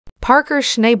Parker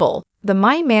Schnabel, the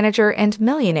mine manager and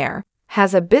millionaire,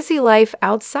 has a busy life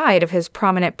outside of his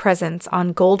prominent presence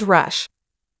on Gold Rush.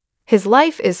 His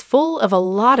life is full of a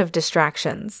lot of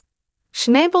distractions.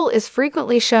 Schnabel is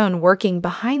frequently shown working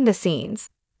behind the scenes,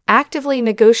 actively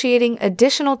negotiating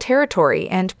additional territory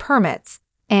and permits,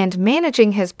 and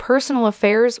managing his personal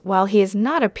affairs while he is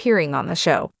not appearing on the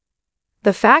show.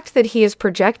 The fact that he is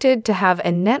projected to have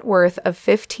a net worth of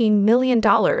 $15 million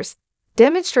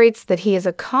demonstrates that he has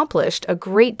accomplished a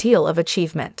great deal of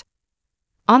achievement.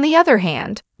 On the other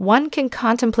hand, one can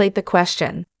contemplate the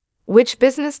question, which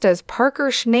business does Parker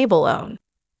Schnabel own?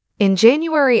 In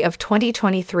January of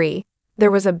 2023,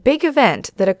 there was a big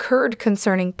event that occurred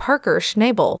concerning Parker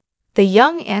Schnabel, the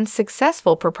young and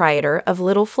successful proprietor of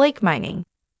Little Flake Mining.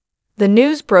 The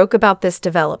news broke about this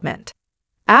development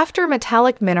after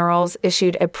Metallic Minerals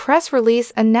issued a press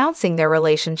release announcing their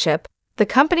relationship. The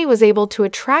company was able to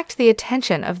attract the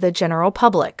attention of the general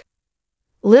public.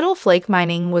 Little Flake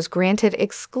Mining was granted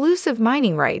exclusive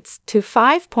mining rights to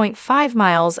 5.5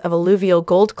 miles of alluvial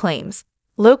gold claims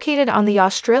located on the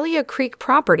Australia Creek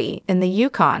property in the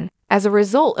Yukon as a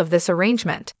result of this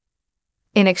arrangement.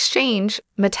 In exchange,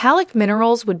 Metallic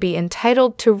Minerals would be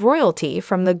entitled to royalty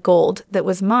from the gold that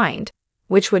was mined,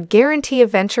 which would guarantee a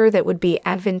venture that would be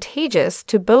advantageous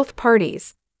to both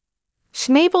parties.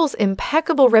 Schnabel's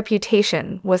impeccable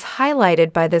reputation was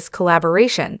highlighted by this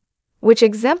collaboration, which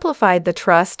exemplified the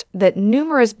trust that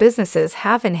numerous businesses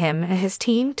have in him and his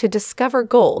team to discover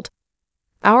gold.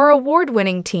 Our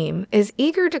award-winning team is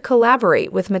eager to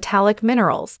collaborate with Metallic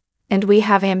Minerals, and we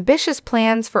have ambitious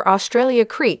plans for Australia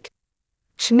Creek.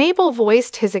 Schnabel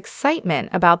voiced his excitement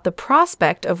about the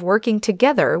prospect of working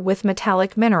together with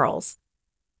Metallic Minerals.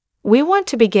 We want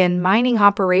to begin mining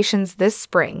operations this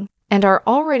spring and are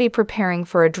already preparing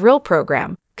for a drill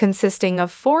program consisting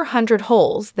of 400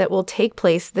 holes that will take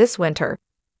place this winter.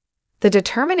 The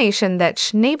determination that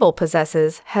Schnabel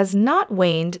possesses has not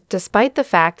waned despite the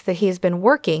fact that he has been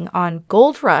working on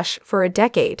Gold Rush for a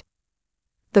decade.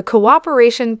 The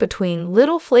cooperation between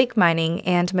Little Flake Mining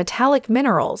and Metallic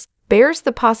Minerals bears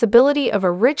the possibility of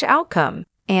a rich outcome,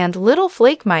 and Little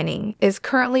Flake Mining is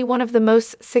currently one of the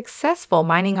most successful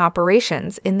mining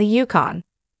operations in the Yukon.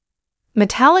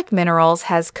 Metallic Minerals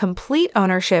has complete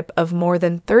ownership of more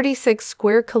than 36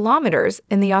 square kilometers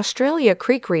in the Australia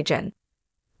Creek region,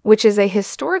 which is a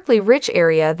historically rich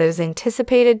area that is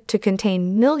anticipated to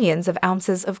contain millions of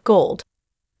ounces of gold.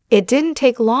 It didn't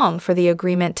take long for the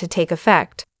agreement to take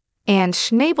effect, and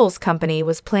Schnabel's company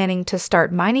was planning to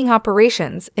start mining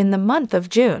operations in the month of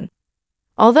June.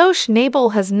 Although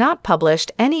Schnabel has not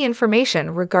published any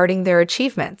information regarding their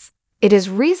achievements, it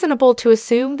is reasonable to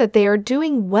assume that they are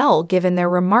doing well given their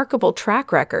remarkable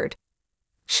track record.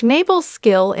 Schnabel's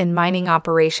skill in mining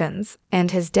operations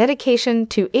and his dedication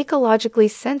to ecologically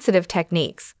sensitive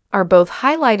techniques are both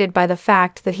highlighted by the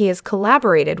fact that he has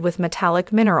collaborated with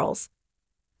Metallic Minerals.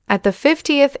 At the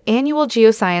 50th Annual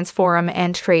Geoscience Forum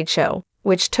and Trade Show,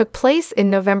 which took place in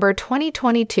November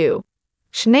 2022,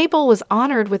 Schnabel was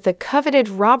honored with the coveted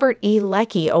Robert E.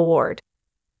 Leckie Award.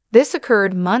 This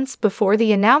occurred months before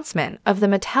the announcement of the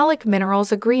Metallic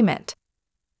Minerals agreement.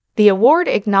 The award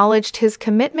acknowledged his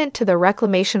commitment to the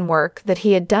reclamation work that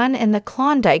he had done in the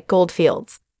Klondike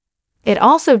goldfields. It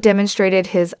also demonstrated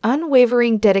his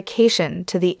unwavering dedication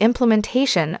to the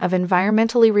implementation of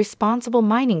environmentally responsible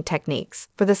mining techniques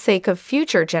for the sake of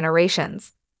future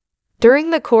generations. During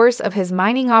the course of his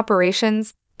mining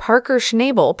operations, Parker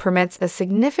Schnabel permits a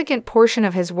significant portion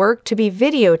of his work to be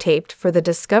videotaped for the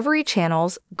Discovery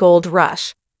Channel's Gold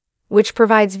Rush, which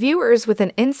provides viewers with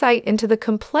an insight into the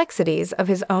complexities of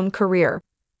his own career.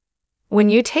 When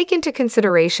you take into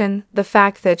consideration the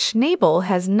fact that Schnabel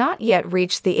has not yet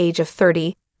reached the age of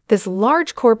 30, this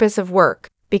large corpus of work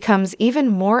becomes even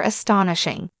more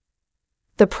astonishing.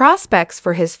 The prospects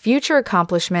for his future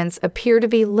accomplishments appear to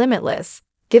be limitless,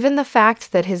 given the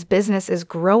fact that his business is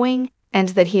growing and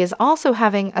that he is also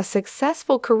having a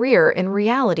successful career in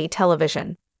reality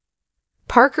television.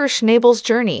 Parker Schnabel's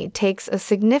journey takes a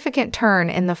significant turn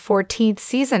in the 14th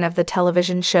season of the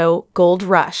television show Gold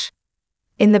Rush.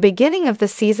 In the beginning of the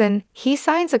season, he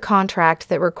signs a contract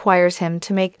that requires him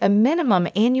to make a minimum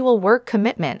annual work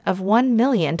commitment of $1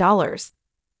 million.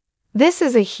 This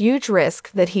is a huge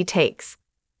risk that he takes.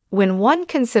 When one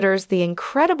considers the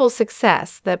incredible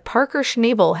success that Parker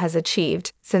Schnabel has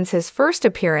achieved since his first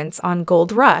appearance on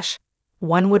Gold Rush,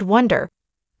 one would wonder,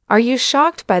 are you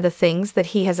shocked by the things that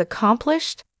he has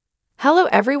accomplished? Hello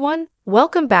everyone,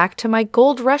 welcome back to my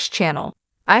Gold Rush channel.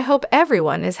 I hope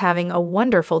everyone is having a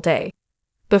wonderful day.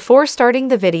 Before starting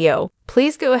the video,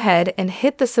 please go ahead and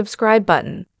hit the subscribe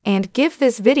button and give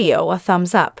this video a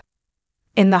thumbs up.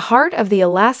 In the heart of the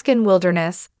Alaskan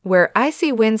wilderness, where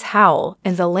icy winds howl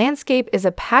and the landscape is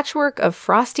a patchwork of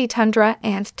frosty tundra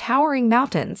and towering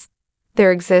mountains,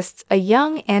 there exists a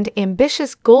young and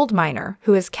ambitious gold miner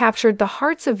who has captured the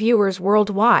hearts of viewers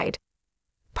worldwide.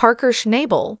 Parker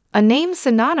Schnabel, a name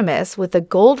synonymous with the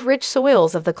gold-rich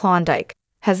soils of the Klondike,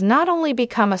 has not only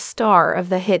become a star of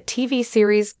the hit TV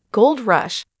series Gold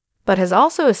Rush, but has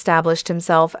also established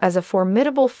himself as a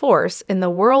formidable force in the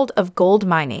world of gold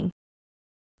mining.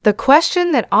 The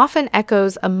question that often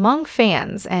echoes among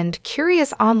fans and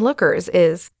curious onlookers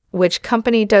is, which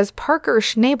company does Parker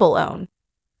Schnabel own?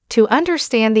 To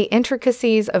understand the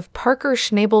intricacies of Parker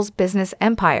Schnabel's business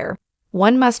empire,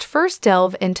 one must first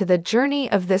delve into the journey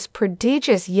of this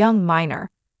prodigious young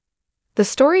miner. The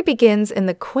story begins in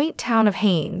the quaint town of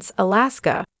Haines,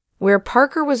 Alaska, where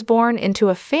Parker was born into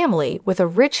a family with a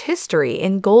rich history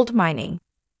in gold mining.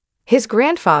 His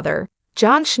grandfather,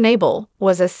 John Schnabel,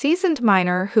 was a seasoned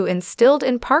miner who instilled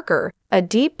in Parker a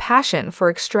deep passion for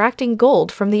extracting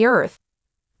gold from the earth.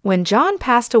 When John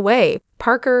passed away,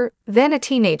 Parker, then a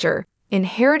teenager,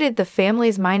 inherited the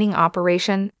family's mining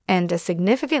operation and a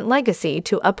significant legacy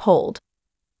to uphold.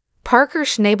 Parker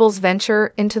Schnabel's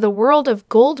venture into the world of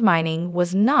gold mining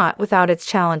was not without its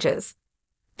challenges.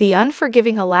 The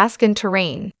unforgiving Alaskan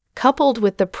terrain, coupled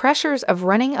with the pressures of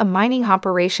running a mining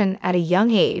operation at a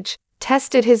young age,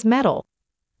 tested his mettle.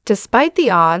 Despite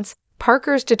the odds,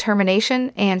 Parker's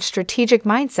determination and strategic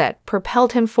mindset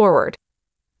propelled him forward.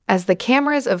 As the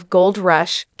cameras of Gold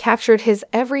Rush captured his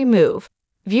every move,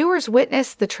 viewers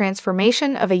witnessed the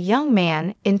transformation of a young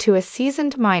man into a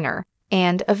seasoned miner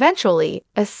and, eventually,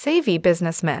 a savvy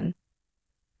businessman.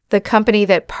 The company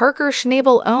that Parker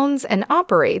Schnabel owns and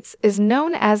operates is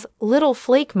known as Little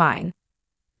Flake Mine.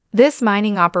 This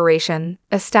mining operation,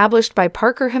 established by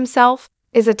Parker himself,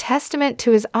 is a testament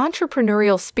to his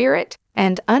entrepreneurial spirit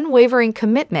and unwavering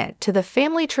commitment to the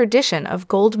family tradition of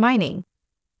gold mining.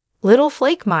 Little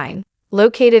Flake Mine,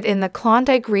 located in the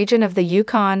Klondike region of the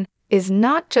Yukon, is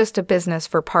not just a business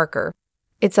for Parker.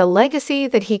 It's a legacy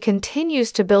that he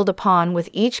continues to build upon with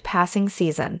each passing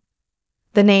season.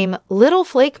 The name Little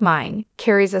Flake Mine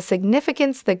carries a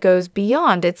significance that goes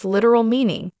beyond its literal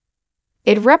meaning.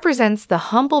 It represents the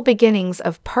humble beginnings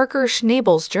of Parker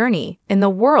Schnabel's journey in the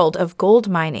world of gold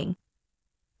mining.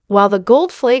 While the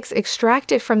gold flakes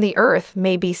extracted from the earth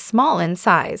may be small in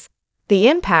size, the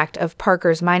impact of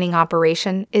Parker's mining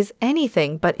operation is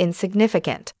anything but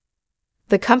insignificant.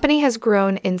 The company has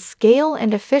grown in scale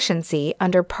and efficiency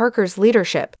under Parker's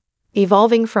leadership,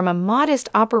 evolving from a modest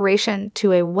operation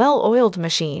to a well-oiled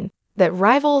machine that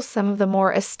rivals some of the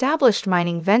more established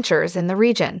mining ventures in the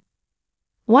region.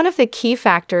 One of the key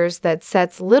factors that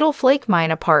sets Little Flake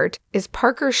Mine apart is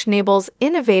Parker Schnabel's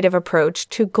innovative approach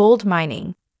to gold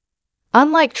mining.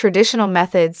 Unlike traditional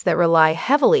methods that rely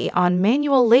heavily on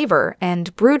manual labor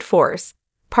and brute force,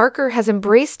 Parker has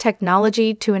embraced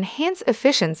technology to enhance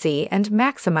efficiency and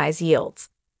maximize yields.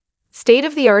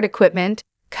 State-of-the-art equipment,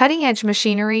 cutting-edge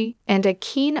machinery, and a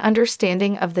keen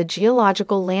understanding of the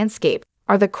geological landscape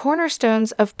are the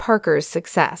cornerstones of Parker's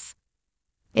success.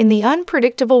 In the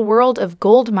unpredictable world of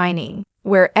gold mining,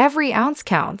 where every ounce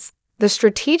counts, the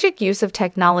strategic use of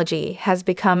technology has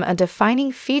become a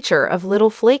defining feature of Little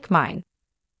Flake Mine.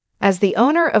 As the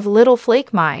owner of Little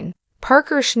Flake Mine,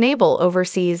 Parker Schnabel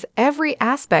oversees every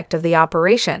aspect of the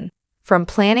operation, from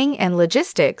planning and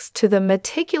logistics to the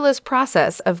meticulous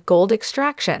process of gold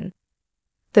extraction.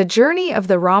 The journey of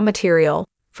the raw material,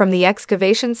 from the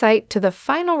excavation site to the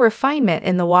final refinement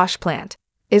in the wash plant,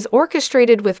 is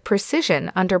orchestrated with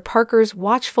precision under Parker's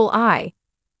watchful eye.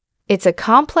 It's a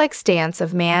complex dance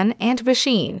of man and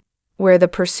machine, where the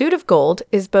pursuit of gold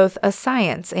is both a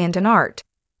science and an art.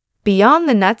 Beyond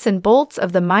the nuts and bolts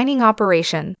of the mining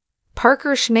operation,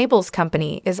 Parker Schnabel's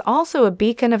company is also a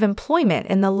beacon of employment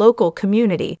in the local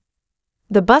community.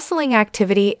 The bustling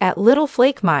activity at Little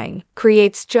Flake Mine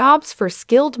creates jobs for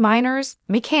skilled miners,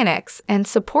 mechanics, and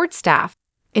support staff,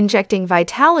 injecting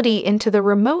vitality into the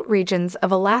remote regions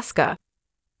of Alaska.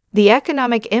 The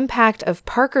economic impact of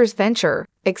Parker's venture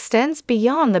extends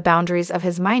beyond the boundaries of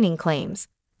his mining claims,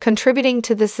 contributing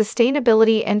to the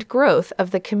sustainability and growth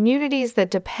of the communities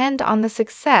that depend on the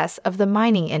success of the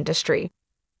mining industry.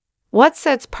 What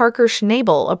sets Parker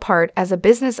Schnabel apart as a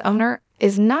business owner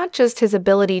is not just his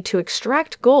ability to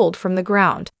extract gold from the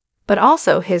ground, but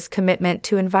also his commitment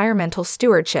to environmental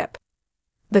stewardship.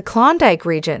 The Klondike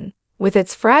region, with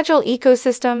its fragile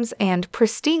ecosystems and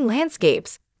pristine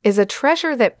landscapes, is a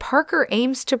treasure that Parker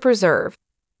aims to preserve.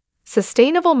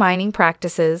 Sustainable mining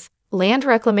practices, land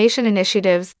reclamation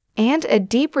initiatives, and a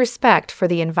deep respect for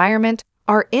the environment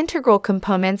are integral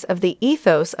components of the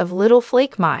ethos of Little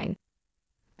Flake Mine.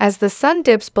 as the sun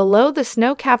dips below the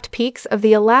snow-capped peaks of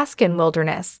the Alaskan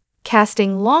wilderness,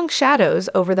 casting long shadows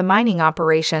over the mining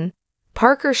operation.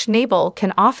 Parker Schnabel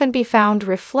can often be found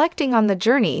reflecting on the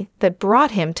journey that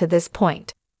brought him to this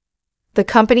point. The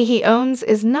company he owns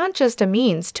is not just a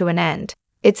means to an end.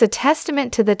 It's a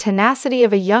testament to the tenacity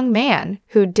of a young man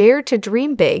who dared to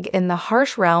dream big in the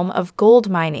harsh realm of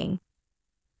gold mining.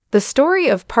 The story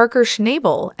of Parker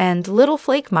Schnabel and Little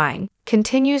Flake Mine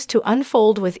continues to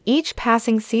unfold with each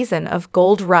passing season of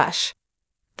Gold Rush.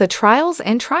 The trials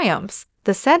and triumphs,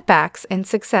 the setbacks and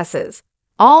successes,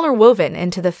 all are woven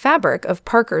into the fabric of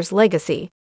Parker's legacy.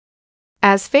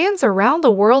 As fans around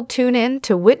the world tune in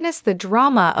to witness the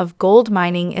drama of gold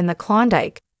mining in the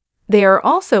Klondike, they are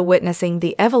also witnessing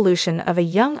the evolution of a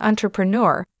young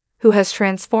entrepreneur who has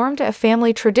transformed a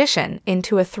family tradition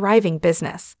into a thriving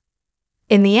business.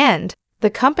 In the end, the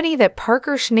company that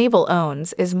Parker Schnabel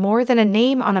owns is more than a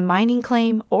name on a mining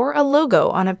claim or a logo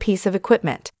on a piece of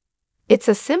equipment. It's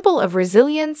a symbol of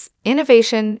resilience,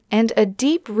 innovation, and a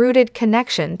deep-rooted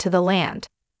connection to the land.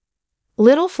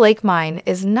 Little Flake Mine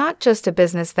is not just a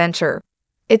business venture.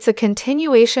 It's a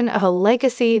continuation of a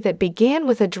legacy that began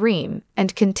with a dream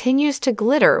and continues to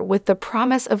glitter with the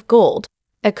promise of gold,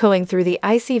 echoing through the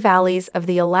icy valleys of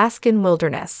the Alaskan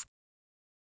wilderness.